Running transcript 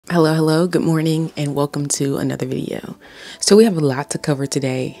Hello, good morning, and welcome to another video. So we have a lot to cover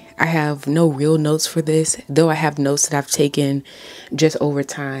today. I have no real notes for this, though I have notes that I've taken just over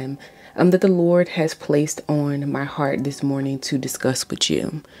time that the Lord has placed on my heart this morning to discuss with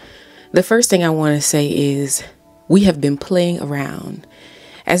you. The first thing I want to say is we have been playing around.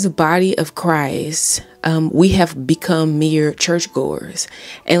 As a body of Christ, we have become mere churchgoers.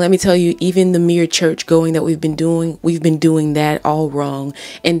 And let me tell you, even the mere church going that we've been doing that all wrong.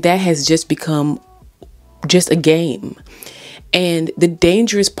 And that has just become just a game. And the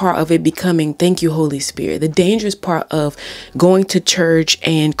dangerous part of it becoming, thank you, Holy Spirit, the dangerous part of going to church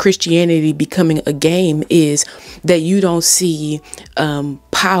and Christianity becoming a game is that you don't see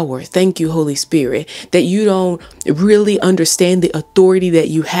power. Thank you, Holy Spirit, that you don't really understand the authority that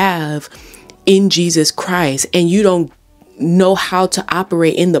you have in Jesus Christ, and you don't know how to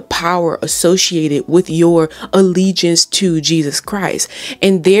operate in the power associated with your allegiance to Jesus Christ.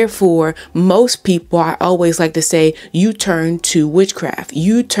 And therefore, most people, I always like to say, you turn to witchcraft,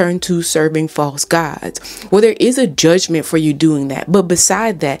 you turn to serving false gods. Well, there is a judgment for you doing that. But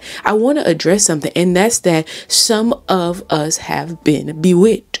beside that, I want to address something, and that's that some of us have been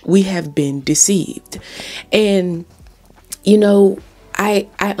bewitched. We have been deceived. And, you know,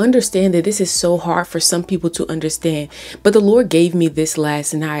 I understand that this is so hard for some people to understand, but the Lord gave me this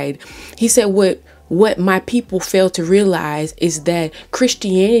last night. He said, what my people fail to realize is that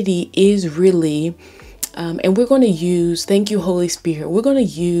Christianity is really, and we're going to use, thank you, Holy Spirit, we're going to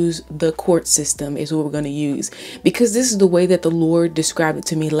use the court system is what we're going to use, because this is the way that the Lord described it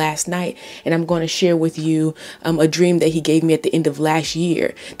to me last night. And I'm going to share with you a dream that he gave me at the end of last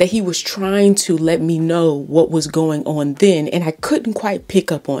year, that he was trying to let me know what was going on then. And I couldn't quite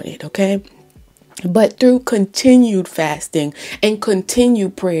pick up on it. Okay. But through continued fasting and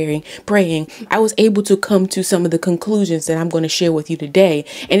continued praying, I was able to come to some of the conclusions that I'm going to share with you today.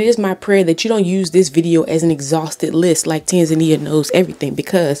 And it is my prayer that you don't use this video as an exhausted list like Tanzania knows everything,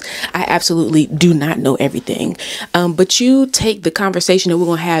 because I absolutely do not know everything. But you take the conversation that we're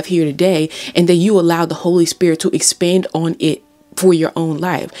going to have here today, and that you allow the Holy Spirit to expand on it for your own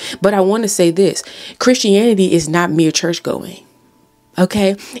life. But I want to say this: Christianity is not mere church going.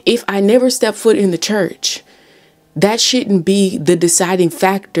 Okay, if I never step foot in the church, that shouldn't be the deciding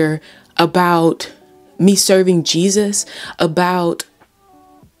factor about me serving Jesus, about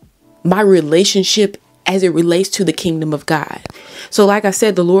my relationship as it relates to the kingdom of God. So like I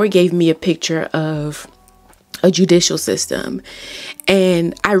said, the Lord gave me a picture of a judicial system.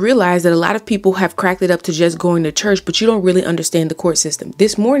 And I realized that a lot of people have cracked it up to just going to church, but you don't really understand the court system.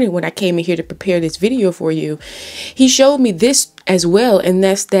 This morning, when I came in here to prepare this video for you, he showed me this as well. And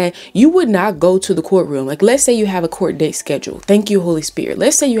that's that you would not go to the courtroom. Like, let's say you have a court date scheduled. Thank you, Holy Spirit.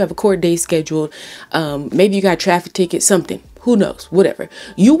 Let's say you have a court date scheduled. Maybe you got a traffic ticket, something. Who knows? Whatever.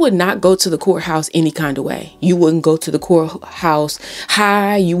 You would not go to the courthouse any kind of way. You wouldn't go to the courthouse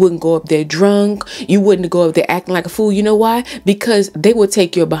high. You wouldn't go up there drunk. You wouldn't go up there acting like a fool. You know why? Because they would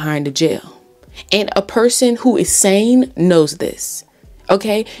take you behind the jail. And a person who is sane knows this.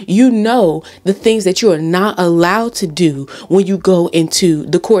 Okay, you know the things that you are not allowed to do when you go into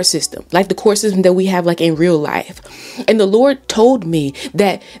the court system, like the court system that we have like in real life. And the Lord told me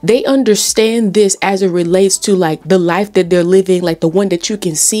that they understand this as it relates to like the life that they're living, like the one that you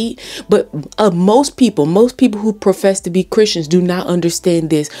can see. But most people who profess to be Christians do not understand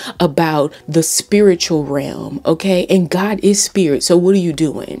this about the spiritual realm. Okay, and God is spirit. So what are you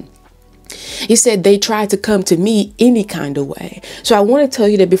doing? He said they tried to come to me any kind of way. So I want to tell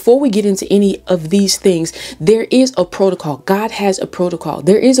you that before we get into any of these things, there is a protocol. God has a protocol.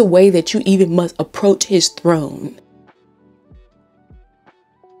 There is a way that you even must approach his throne.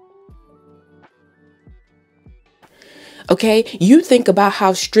 Okay, you think about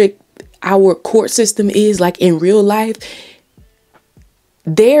how strict our court system is, like in real life.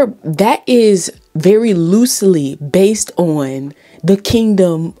 That is very loosely based on the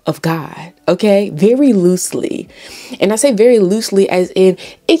kingdom of God. Okay, very loosely. And I say very loosely as in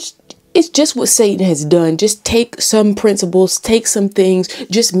it's just what Satan has done. Just take some principles, take some things,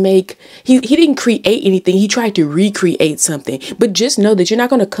 just make, he didn't create anything. He tried to recreate something. But just know that you're not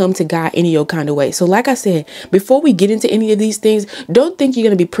going to come to God any old kind of way. So like I said, before we get into any of these things, don't think you're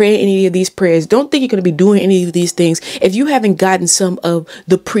going to be praying any of these prayers. Don't think you're going to be doing any of these things if you haven't gotten some of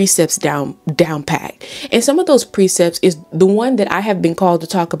the precepts down pat. And some of those precepts is the one that I have been called to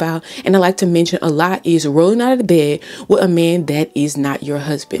talk about, and I like to mention a lot, is rolling out of the bed with a man that is not your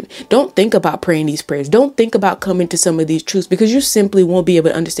husband. Don't think about praying these prayers. Don't think about coming to some of these truths, because you simply won't be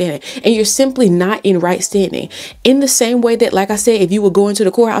able to understand it. And you're simply not in right standing. In the same way that, like I said, if you were going to the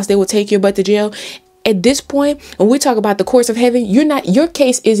courthouse, they would take your butt to jail. At this point, when we talk about the courts of heaven, your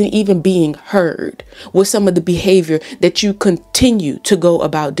case isn't even being heard with some of the behavior that you continue to go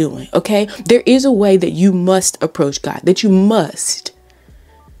about doing. Okay. There is a way that you must approach God, that you must,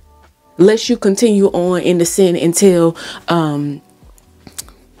 lest you continue on in the sin until,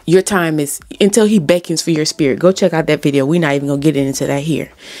 your time is, until he beckons for your spirit. Go check out that video. We're not even gonna get into that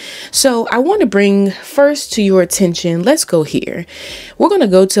here. So I want to bring first to your attention, let's go here. We're going to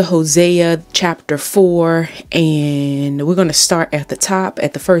go to Hosea chapter 4, and we're going to start at the top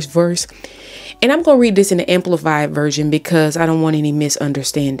at the first verse. And I'm going to read this in the Amplified version because I don't want any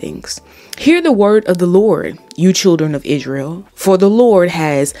misunderstandings. Hear the word of the Lord, you children of Israel, for the Lord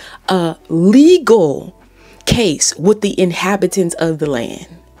has a legal case with the inhabitants of the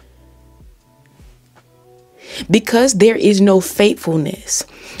land. Because there is no faithfulness,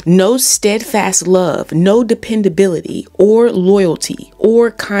 no steadfast love, no dependability or loyalty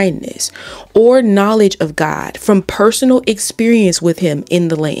or kindness or knowledge of God from personal experience with him in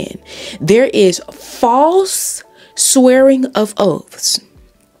the land, there is false swearing of oaths.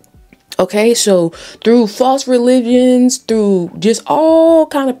 Okay, so through false religions, through just all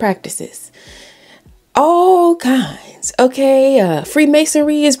kind of practices, all kinds. Okay,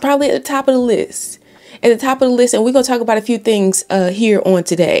 Freemasonry is probably at the top of the list. At the top of the list, and we're going to talk about a few things here on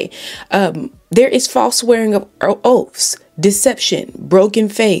today. There is false swearing of oaths, deception, broken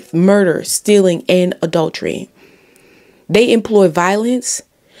faith, murder, stealing, and adultery. They employ violence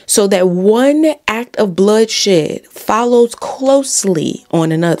so that one act of bloodshed follows closely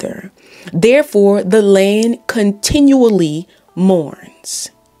on another. Therefore, the land continually mourns,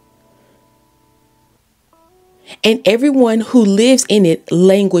 and everyone who lives in it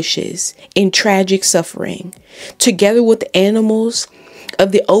languishes in tragic suffering, together with the animals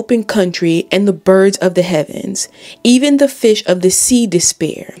of the open country and the birds of the heavens. Even the fish of the sea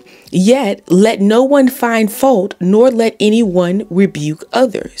despair. Yet let no one find fault, nor let anyone rebuke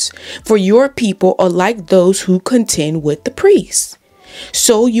others. For your people are like those who contend with the priests.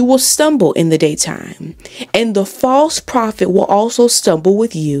 So you will stumble in the daytime, and the false prophet will also stumble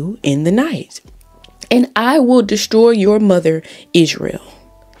with you in the night. And I will destroy your mother, Israel.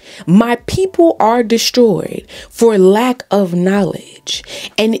 My people are destroyed for lack of knowledge.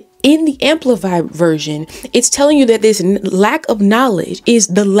 And in the Amplified version, it's telling you that this lack of knowledge is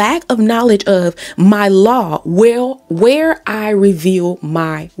the lack of knowledge of my law, where I reveal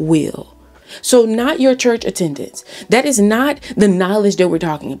my will. So not your church attendance. That is not the knowledge that we're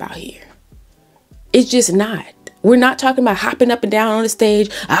talking about here. It's just not. We're not talking about hopping up and down on the stage,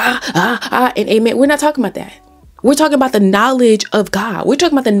 and amen. We're not talking about that. We're talking about the knowledge of God. We're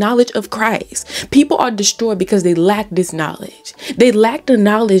talking about the knowledge of Christ. People are destroyed because they lack this knowledge. They lack the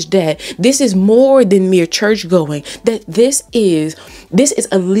knowledge that this is more than mere church going, that this is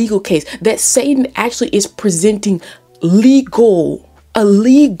a legal case, that Satan actually is presenting a legal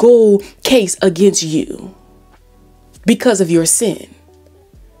case against you because of your sin.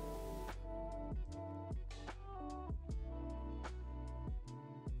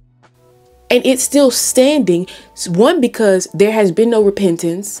 And it's still standing, one, because there has been no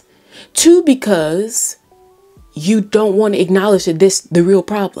repentance, two, because you don't want to acknowledge that this the real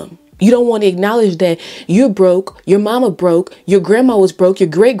problem. You don't want to acknowledge that you're broke, your mama broke, your grandma was broke, your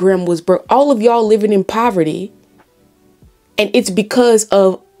great grandma was broke, all of y'all living in poverty. And it's because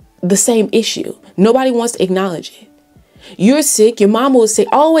of the same issue. Nobody wants to acknowledge it. You're sick, your mama was sick,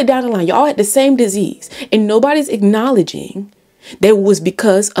 all the way down the line. Y'all had the same disease. And nobody's acknowledging that it was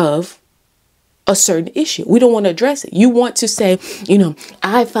because of a certain issue. We don't want to address it. You want to say,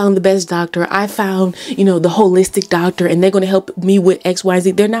 I found the best doctor. I found, the holistic doctor, and they're going to help me with X, Y,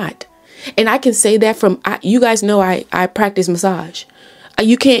 Z. They're not. And I can say that from, you guys know, I practice massage.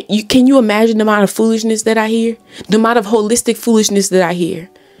 Can you imagine the amount of foolishness that I hear? The amount of holistic foolishness that I hear?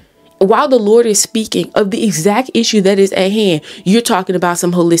 While the Lord is speaking of the exact issue that is at hand, you're talking about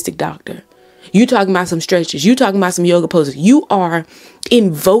some holistic doctor. You talking about some stretches. You talking about some yoga poses. You are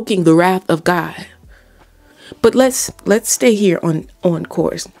invoking the wrath of God. But let's stay here on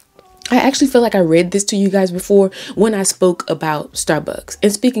course. I actually feel like I read this to you guys before when I spoke about Starbucks.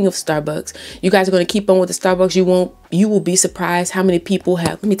 And speaking of Starbucks, you guys are going to keep on with the Starbucks. You will be surprised how many people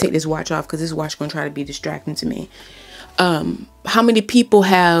have. Let me take this watch off because this watch is going to try to be distracting to me. How many people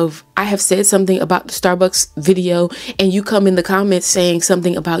I have said something about the Starbucks video, and you come in the comments saying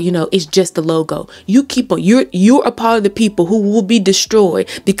something about, it's just the logo. You keep on, you're a part of the people who will be destroyed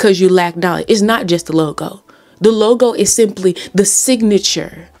because you lack knowledge. It's not just the logo. The logo is simply the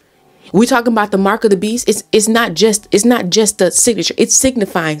signature. We're talking about the mark of the beast. It's not just the signature. It's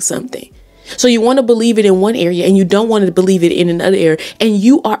signifying something. So you want to believe it in one area and you don't want to believe it in another area. And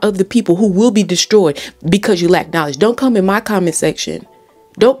you are of the people who will be destroyed because you lack knowledge. Don't come in my comment section.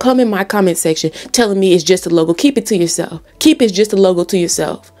 Don't come in my comment section telling me it's just a logo. Keep it to yourself. Keep it just a logo to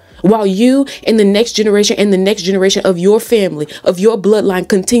yourself. While you and the next generation and the next generation of your family, of your bloodline,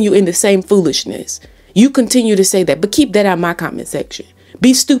 continue in the same foolishness. You continue to say that, but keep that out of my comment section.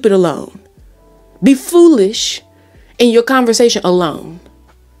 Be stupid alone. Be foolish in your conversation alone.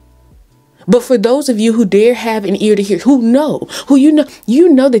 But for those of you who dare have an ear to hear, who you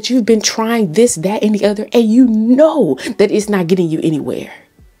know that you've been trying this, that, and the other, and you know that it's not getting you anywhere.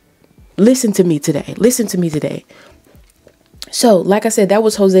 Listen to me today. Listen to me today. So, like I said, that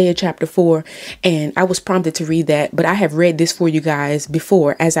was Hosea chapter 4, and I was prompted to read that, but I have read this for you guys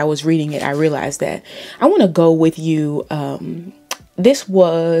before. As I was reading it, I realized that I want to go with you. This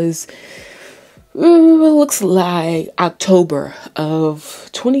was, looks like October of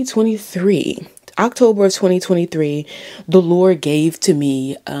 2023. October of 2023, the Lord gave to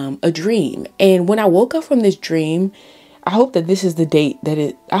me a dream. And when I woke up from this dream, I hope that this is the date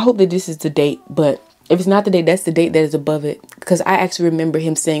but if it's not the date, that's the date that is above it. Because I actually remember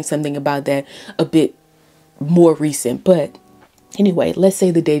him saying something about that a bit more recent. But anyway, let's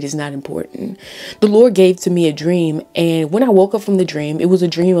say the date is not important. The Lord gave to me a dream. And when I woke up from the dream, it was a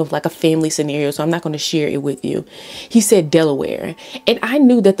dream of like a family scenario. So I'm not going to share it with you. He said Delaware. And I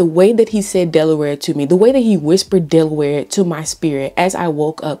knew that the way that he said Delaware to me, the way that he whispered Delaware to my spirit as I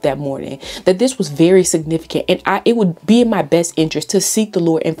woke up that morning, that this was very significant. And it would be in my best interest to seek the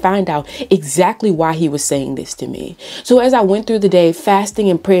Lord and find out exactly why he was saying this to me. So as I went through the day fasting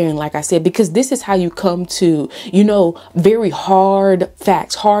and praying, like I said, because this is how you come to, very hard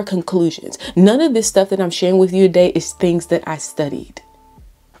facts, hard conclusions. None of this stuff that I'm sharing with you today is things that I studied.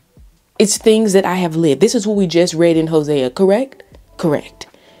 It's things that I have lived. This is what we just read in Hosea, correct? Correct.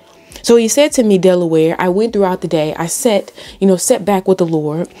 So he said to me, Delaware. I went throughout the day. I sat back with the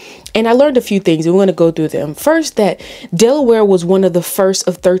Lord, and I learned a few things. We're going to go through them. First, that Delaware was one of the first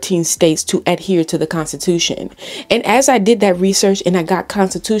of 13 states to adhere to the Constitution. And as I did that research and I got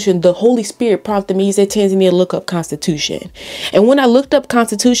Constitution, the Holy Spirit prompted me. He said, Tanzania, look up Constitution. And when I looked up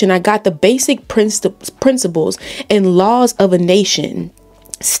Constitution, I got the basic principles and laws of a nation,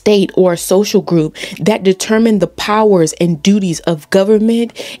 state, or a social group that determine the powers and duties of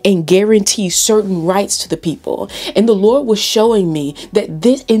government and guarantee certain rights to the people. And the Lord was showing me that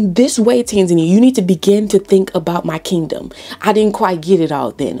in this way, Tanzania, you need to begin to think about my kingdom. I didn't quite get it all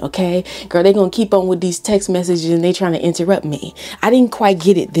then. Okay, girl, they're gonna keep on with these text messages and they trying to interrupt me. I didn't quite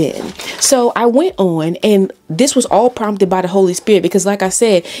get it then. So I went on, and this was all prompted by the Holy Spirit, because like I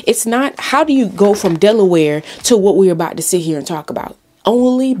said, it's not how do you go from Delaware to what we're about to sit here and talk about.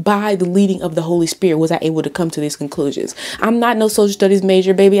 Only by the leading of the Holy Spirit was I able to come to these conclusions. I'm not no social studies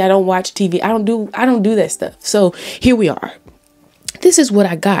major, baby. I don't watch TV. I don't do that stuff. So here we are. This is what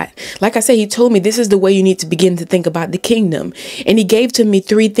I got. Like I said, he told me this is the way you need to begin to think about the kingdom. And he gave to me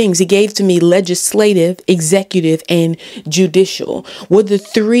 3 things. He gave to me legislative, executive, and judicial were the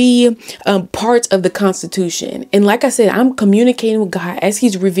 3 parts of the Constitution. And like I said, I'm communicating with God as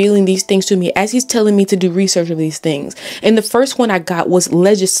he's revealing these things to me, as he's telling me to do research of these things. And the first one I got was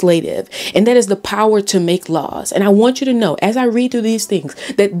legislative, and that is the power to make laws. And I want you to know, as I read through these things,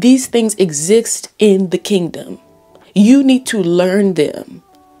 that these things exist in the kingdom. You need to learn them.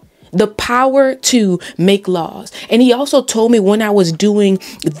 The power to make laws. And he also told me when I was doing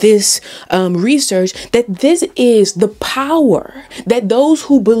this research that this is the power that those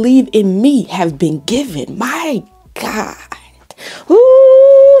who believe in me have been given. My God.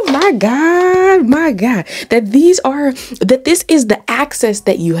 Ooh, my God, my God. That this is the access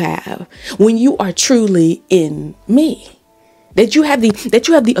that you have when you are truly in me. That you have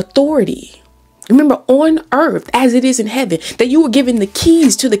the authority. Remember, on earth as it is in heaven, that you were given the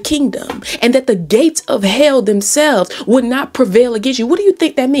keys to the kingdom, and that the gates of hell themselves would not prevail against you. What do you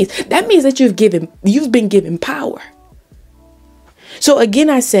think that means? That means that you've been given power. So again,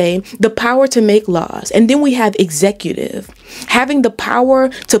 I say the power to make laws. And then we have executive, having the power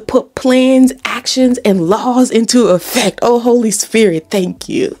to put plans, actions, and laws into effect. Oh, Holy Spirit, thank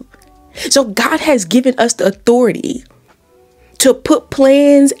you. So God has given us the authority to put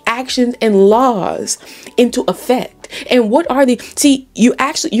plans, actions, and laws into effect. And what are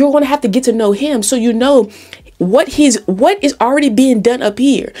you're going to have to get to know him, so you know what is already being done up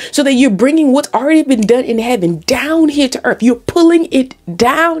here, so that you're bringing what's already been done in heaven down here to earth. You're pulling it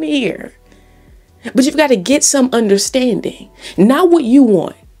down here. But you've got to get some understanding, not what you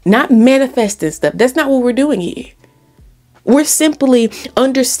want, not manifesting stuff. That's not what we're doing here. We're simply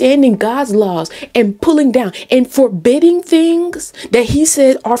understanding God's laws and pulling down and forbidding things that he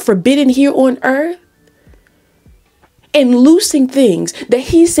said are forbidden here on earth, and loosing things that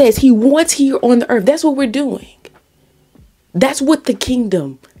he says he wants here on the earth. That's what we're doing. That's what the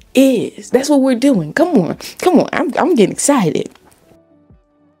kingdom is. That's what we're doing. Come on. Come on. I'm getting excited.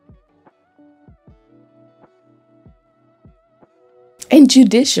 And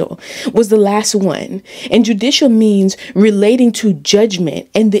judicial was the last one. And judicial means relating to judgment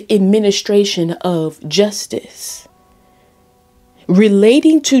and the administration of justice.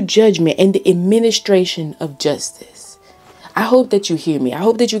 Relating to judgment and the administration of justice. I hope that you hear me. I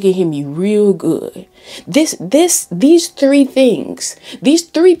hope that you can hear me real good. These three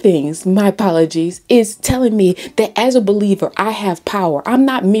things, my apologies, is telling me that as a believer, I have power. I'm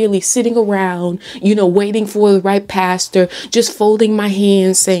not merely sitting around, waiting for the right pastor, just folding my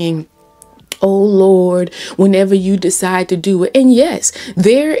hands saying, oh Lord, whenever you decide to do it. And yes,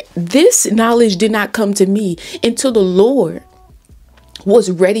 this knowledge did not come to me until the Lord was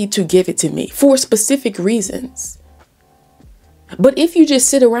ready to give it to me for specific reasons. But if you just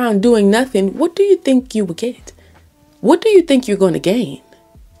sit around doing nothing, what do you think you will get? What do you think you're going to gain?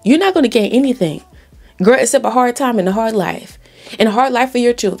 You're not going to gain anything, girl, except a hard time and a hard life. And a hard life for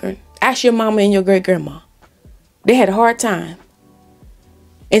your children. Ask your mama and your great grandma. They had a hard time.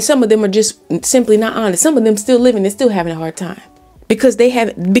 And some of them are just simply not honest. Some of them still living and still having a hard time. Because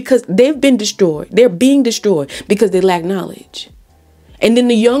they've been destroyed. They're being destroyed because they lack knowledge. And then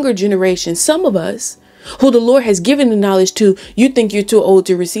the younger generation, some of us, who the Lord has given the knowledge to, you think you're too old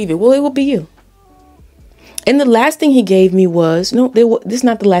to receive it. Well, it will be you. And the last thing he gave me was, this is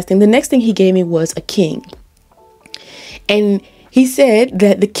not the last thing. The next thing he gave me was a king. And he said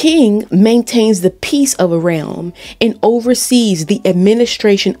that the king maintains the peace of a realm and oversees the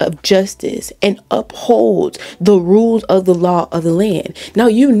administration of justice and upholds the rules of the law of the land. Now,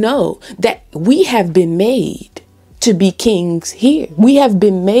 you know that we have been made to be kings here. We have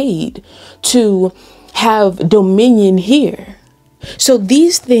been made to have dominion here. So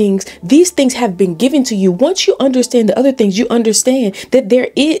these things have been given to you. Once you understand the other things, you understand that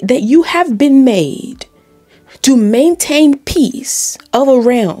that you have been made to maintain peace of a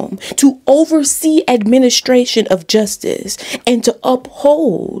realm, to oversee administration of justice, and to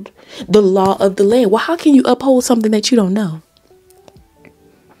uphold the law of the land. Well, how can you uphold something that you don't know?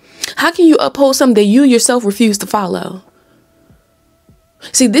 How can you uphold something that you yourself refuse to follow?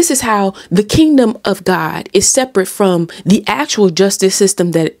 See, this is how the kingdom of God is separate from the actual justice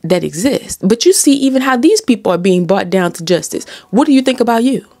system that exists. But you see even how these people are being brought down to justice. What do you think about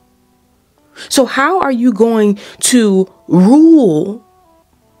you? So how are you going to rule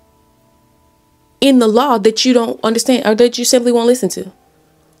in the law that you don't understand or that you simply won't listen to?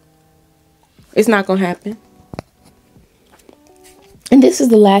 It's not going to happen. And this is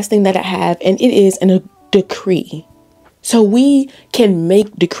the last thing that I have, and it is a decree. So we can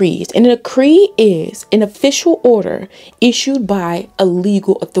make decrees, and a decree is an official order issued by a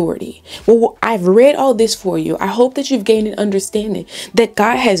legal authority. Well, I've read all this for you. I hope that you've gained an understanding that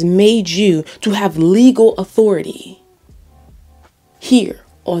God has made you to have legal authority here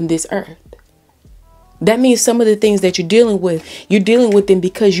on this earth. That means some of the things that you're dealing with them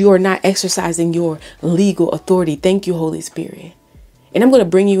because you are not exercising your legal authority. Thank you, Holy Spirit. And I'm going to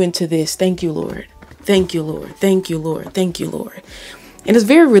bring you into this. Thank you, Lord. Thank you, Lord. Thank you, Lord. Thank you, Lord. And it's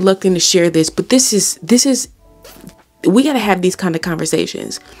very reluctant to share this, but this is, we got to have these kind of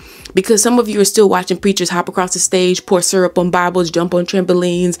conversations because some of you are still watching preachers hop across the stage, pour syrup on Bibles, jump on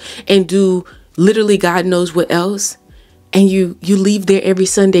trampolines, and do literally God knows what else. And you leave there every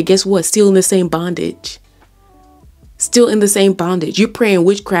Sunday. Guess what? Still in the same bondage. Still in the same bondage. You're praying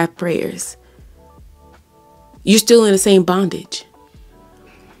witchcraft prayers. You're still in the same bondage.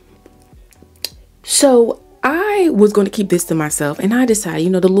 So I was going to keep this to myself, and I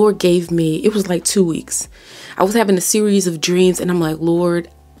decided, the Lord gave me, it was like 2 weeks. I was having a series of dreams, and I'm like, Lord,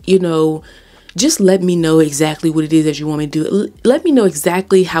 just let me know exactly what it is that you want me to do. Let me know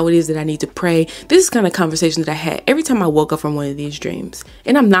exactly how it is that I need to pray. This is kind of conversation that I had every time I woke up from one of these dreams.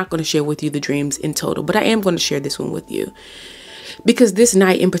 And I'm not going to share with you the dreams in total, but I am going to share this one with you. Because this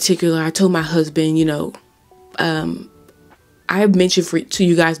night in particular, I told my husband, I have mentioned to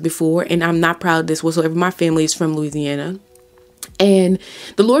you guys before, and I'm not proud of this whatsoever. My family is from Louisiana. And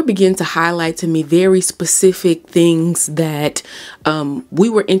the Lord began to highlight to me very specific things that we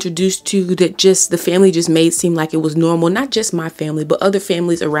were introduced to that the family just made seem like it was normal. Not just my family, but other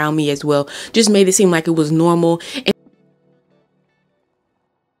families around me as well. Just made it seem like it was normal. And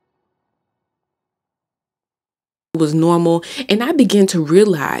it was normal. And I began to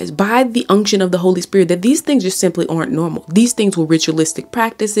realize by the unction of the Holy Spirit that these things just simply aren't normal. These things were ritualistic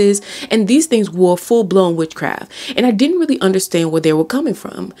practices, and these things were full-blown witchcraft. And I didn't really understand where they were coming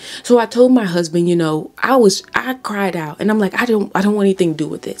from. So I told my husband, I cried out, and I'm like, I don't want anything to do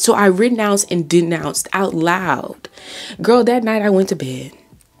with it. So I renounced and denounced out loud. Girl, that night I went to bed.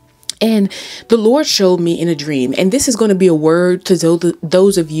 And the Lord showed me in a dream, and this is going to be a word to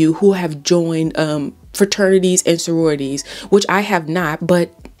those of you who have joined fraternities and sororities, which I have not,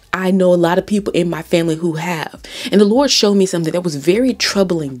 but I know a lot of people in my family who have. And the Lord showed me something that was very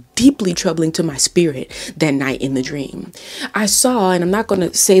troubling, deeply troubling to my spirit that night in the dream. I saw, and I'm not going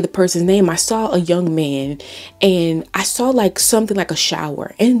to say the person's name, I saw a young man, and I saw like something like a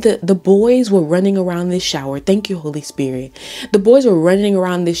shower, and the boys were running around this shower. Thank you, Holy Spirit. The boys were running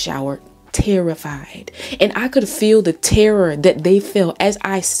around this shower, terrified, and I could feel the terror that they felt as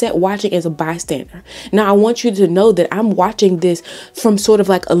I sat watching as a bystander. Now I want you to know that I'm watching this from sort of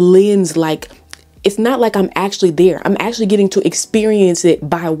like a lens, like it's not like I'm actually there. I'm actually getting to experience it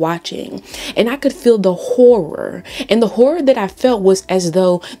by watching. And I could feel the horror. And the horror that I felt was as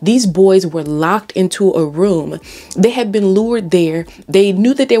though these boys were locked into a room. They had been lured there. They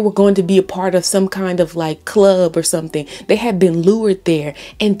knew that they were going to be a part of some kind of like club or something. They had been lured there,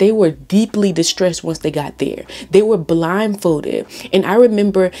 and they were deeply distressed once they got there. They were blindfolded. And I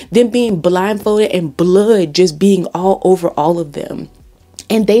remember them being blindfolded and blood just being all over all of them.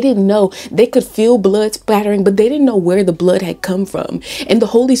 And they didn't know. They could feel blood splattering, but they didn't know where the blood had come from. And the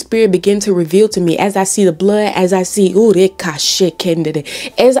Holy Spirit began to reveal to me as I see the blood, as I see,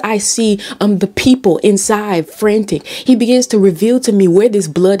 as I see the people inside frantic. He begins to reveal to me where this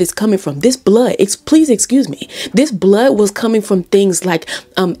blood is coming from. This blood, please excuse me. This blood was coming from things like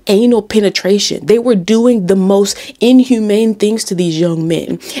anal penetration. They were doing the most inhumane things to these young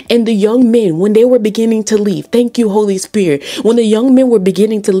men. And the young men, when they were beginning to leave, thank you, Holy Spirit. When the young men were beginning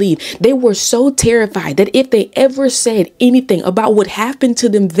to leave, they were so terrified that if they ever said anything about what happened to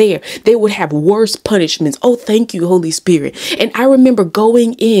them there, they would have worse punishments. Oh, thank you, Holy Spirit. And I remember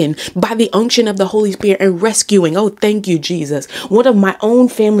going in by the unction of the Holy Spirit and rescuing, oh, thank you, Jesus, one of my own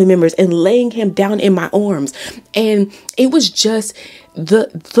family members and laying him down in my arms. And it was just the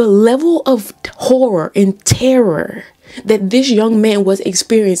level of horror and terror that this young man was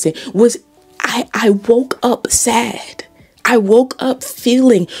experiencing was, I woke up sad. I woke up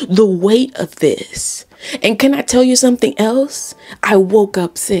feeling the weight of this. And can I tell you something else? I woke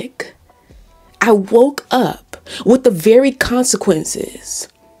up sick. I woke up with the very consequences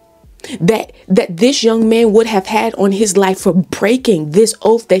that this young man would have had on his life for breaking this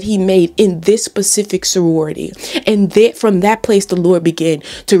oath that he made in this specific sorority. And from that place, the Lord began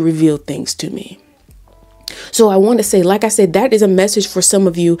to reveal things to me. So I want to say, like I said, that is a message for some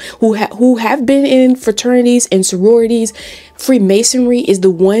of you who have been in fraternities and sororities. Freemasonry is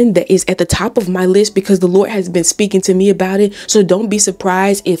the one that is at the top of my list because the Lord has been speaking to me about it. So don't be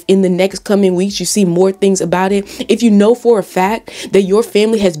surprised if in the next coming weeks you see more things about it. If you know for a fact that your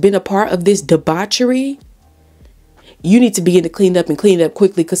family has been a part of this debauchery, you need to begin to clean up and clean it up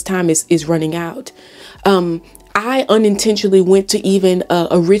quickly because time is running out. I unintentionally went to even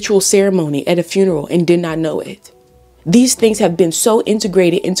a ritual ceremony at a funeral and did not know it. These things have been so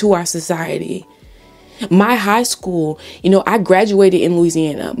integrated into our society. My high school, I graduated in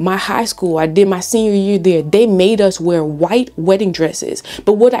Louisiana. My high school, I did my senior year there. They made us wear white wedding dresses.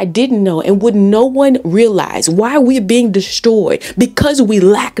 But what I didn't know and what no one realized, why we're being destroyed because we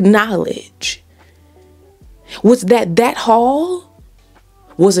lack knowledge, was that hall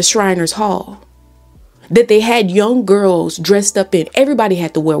was a Shriner's Hall. That they had young girls dressed up in. Everybody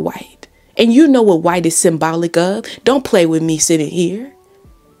had to wear white. And you know what white is symbolic of. Don't play with me sitting here.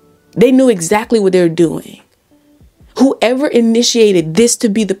 They knew exactly what they were doing. Whoever initiated this to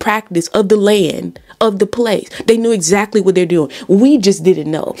be the practice of the land, of the place, they knew exactly what they're doing. We just didn't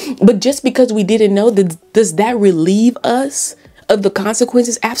know. But just because we didn't know, does that relieve us of the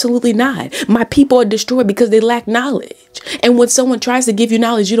consequences? Absolutely not. My people are destroyed because they lack knowledge. And when someone tries to give you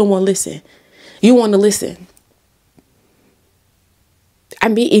knowledge, you don't want to listen. You want to listen. I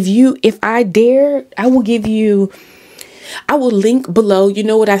mean, if I dare, I will link below. You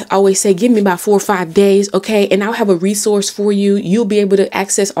know what I always say, give me about 4 or 5 days. Okay. And I'll have a resource for you. You'll be able to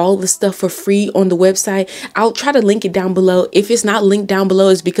access all the stuff for free on the website. I'll try to link it down below. If it's not linked down below,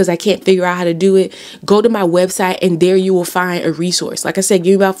 it's because I can't figure out how to do it. Go to my website and there you will find a resource. Like I said,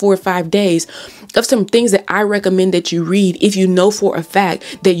 give me about 4 or 5 days of some things that I recommend that you read if you know for a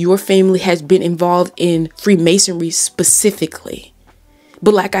fact that your family has been involved in Freemasonry specifically.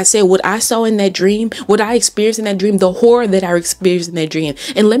 But like I said, what I saw in that dream, what I experienced in that dream, the horror that I experienced in that dream.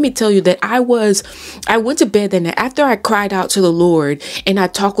 And let me tell you that I went to bed that night after I cried out to the Lord and I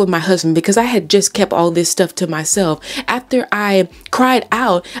talked with my husband because I had just kept all this stuff to myself. After I cried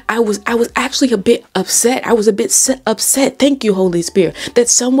out, I was actually a bit upset. I was a bit upset. Thank you, Holy Spirit, that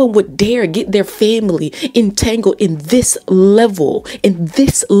someone would dare get their family entangled in this level,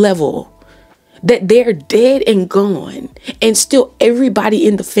 that they're dead and gone, and still everybody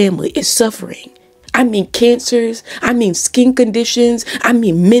in the family is suffering. I mean cancers, I mean skin conditions, I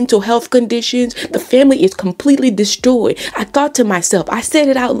mean mental health conditions. The family is completely destroyed. I thought to myself, I said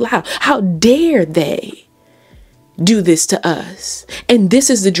it out loud, how dare they do this to us? And this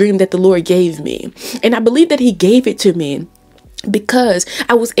is the dream that the Lord gave me. And I believe that he gave it to me because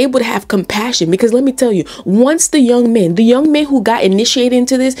I was able to have compassion. Because let me tell you, once the young men who got initiated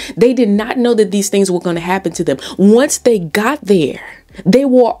into this, they did not know that these things were going to happen to them. Once they got there, they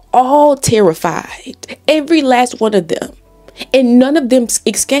were all terrified, every last one of them, and none of them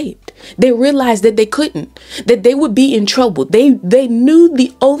escaped. They realized that they couldn't, that they would be in trouble. They knew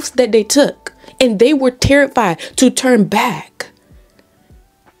the oaths that they took, and they were terrified to turn back.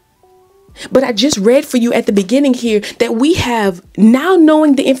 But I just read for you at the beginning here that we have now,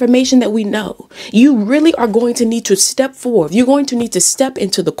 knowing the information that we know, you really are going to need to step forward. You're going to need to step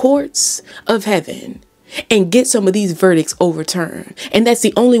into the courts of heaven and get some of these verdicts overturned. And that's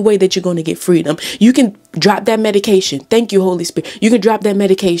the only way that you're going to get freedom. You can drop that medication. Thank you, Holy Spirit. You can drop that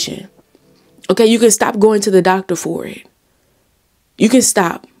medication. Okay, you can stop going to the doctor for it. You can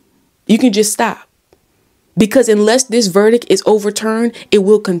stop. You can just stop. Because unless this verdict is overturned, it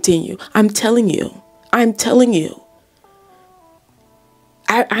will continue. I'm telling you. I'm telling you.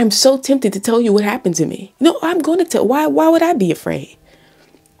 I'm so tempted to tell you what happened to me. No, I'm going to tell. Why would I be afraid?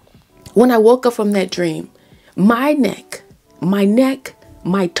 When I woke up from that dream, my neck,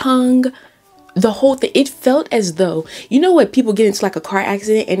 my tongue, the whole thing, it felt as though, you know what, people get into like a car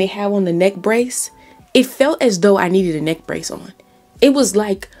accident and they have on the neck brace? It felt as though I needed a neck brace on. It was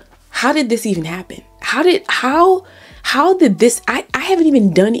like, how did this even happen? How did this, I haven't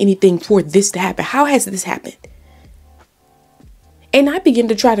even done anything for this to happen. How has this happened? And I began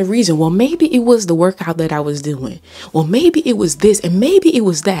to try to reason, well, maybe it was the workout that I was doing. Well, maybe it was this and maybe it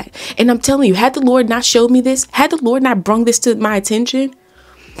was that. And I'm telling you, had the Lord not showed me this, had the Lord not brought this to my attention,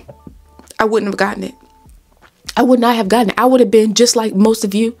 I wouldn't have gotten it. I would not have gotten it. I would have been just like most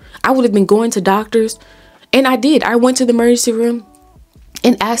of you. I would have been going to doctors. And I did. I went to the emergency room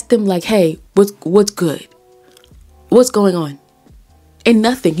and asked them like, hey, what's good? What's going on? And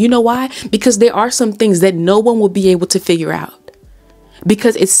nothing. You know why? Because there are some things that no one will be able to figure out.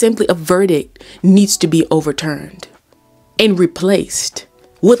 Because it's simply a verdict needs to be overturned and replaced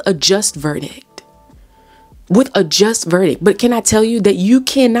with a just verdict. With a just verdict. But can I tell you that you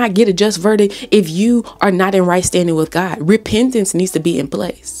cannot get a just verdict if you are not in right standing with God? Repentance needs to be in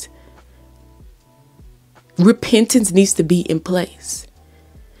place. Repentance needs to be in place.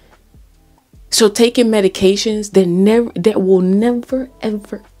 So taking medications that will never,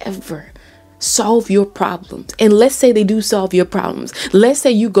 ever, ever solve your problems. And let's say they do solve your problems. Let's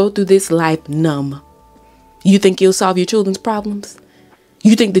say you go through this life numb. You think you'll solve your children's problems?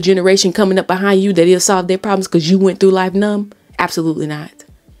 You think the generation coming up behind you that it'll solve their problems because you went through life numb? Absolutely not.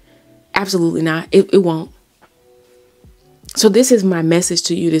 Absolutely not. It won't. So this is my message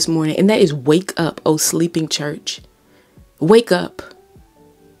to you this morning. And that is wake up, oh sleeping church. Wake up.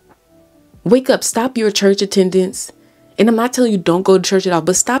 Wake up. Stop your church attendance. And I'm not telling you don't go to church at all,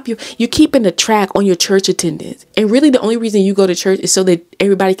 but stop you're keeping a track on your church attendance. And really the only reason you go to church is so that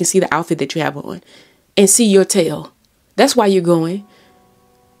everybody can see the outfit that you have on and see your tail. That's why you're going.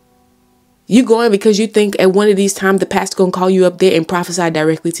 You're going because you think at one of these times the pastor going to call you up there and prophesy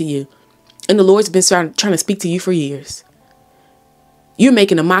directly to you. And the Lord's been trying to speak to you for years. You're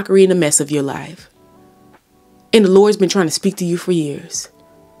making a mockery and a mess of your life. And the Lord's been trying to speak to you for years.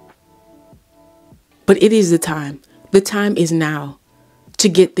 But it is the time. The time is now to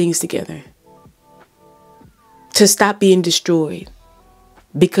get things together. To stop being destroyed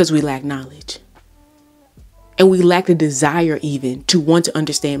because we lack knowledge. And we lack the desire even to want to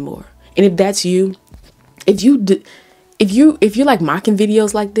understand more. And if that's you, if you're like mocking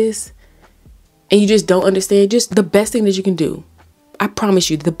videos like this and you just don't understand, just the best thing that you can do, I promise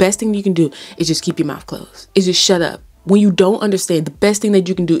you, the best thing you can do is just keep your mouth closed. Is just shut up. When you don't understand, the best thing that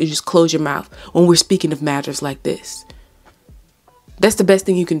you can do is just close your mouth when we're speaking of matters like this. That's the best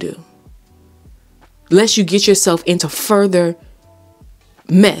thing you can do. Lest you get yourself into further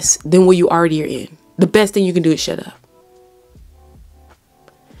mess than what you already are in. The best thing you can do is shut up.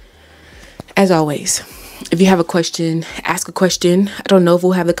 As always, If you have a question, ask a question. I don't know if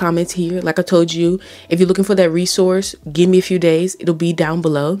we'll have the comments here. Like I told you, if you're looking for that resource, give me a few days. It'll be down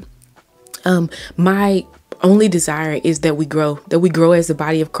below. My only desire is that we grow as the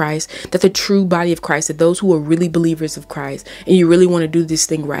body of Christ, that the true body of Christ, that those who are really believers of Christ and you really want to do this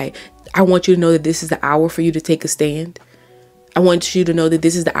thing right. I want you to know that this is the hour for you to take a stand. I want you to know that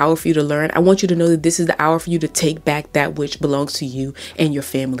this is the hour for you to learn. I want you to know that this is the hour for you to take back that which belongs to you and your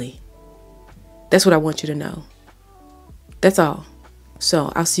family. That's what I want you to know. That's all.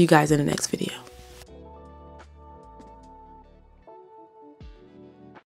 So I'll see you guys in the next video.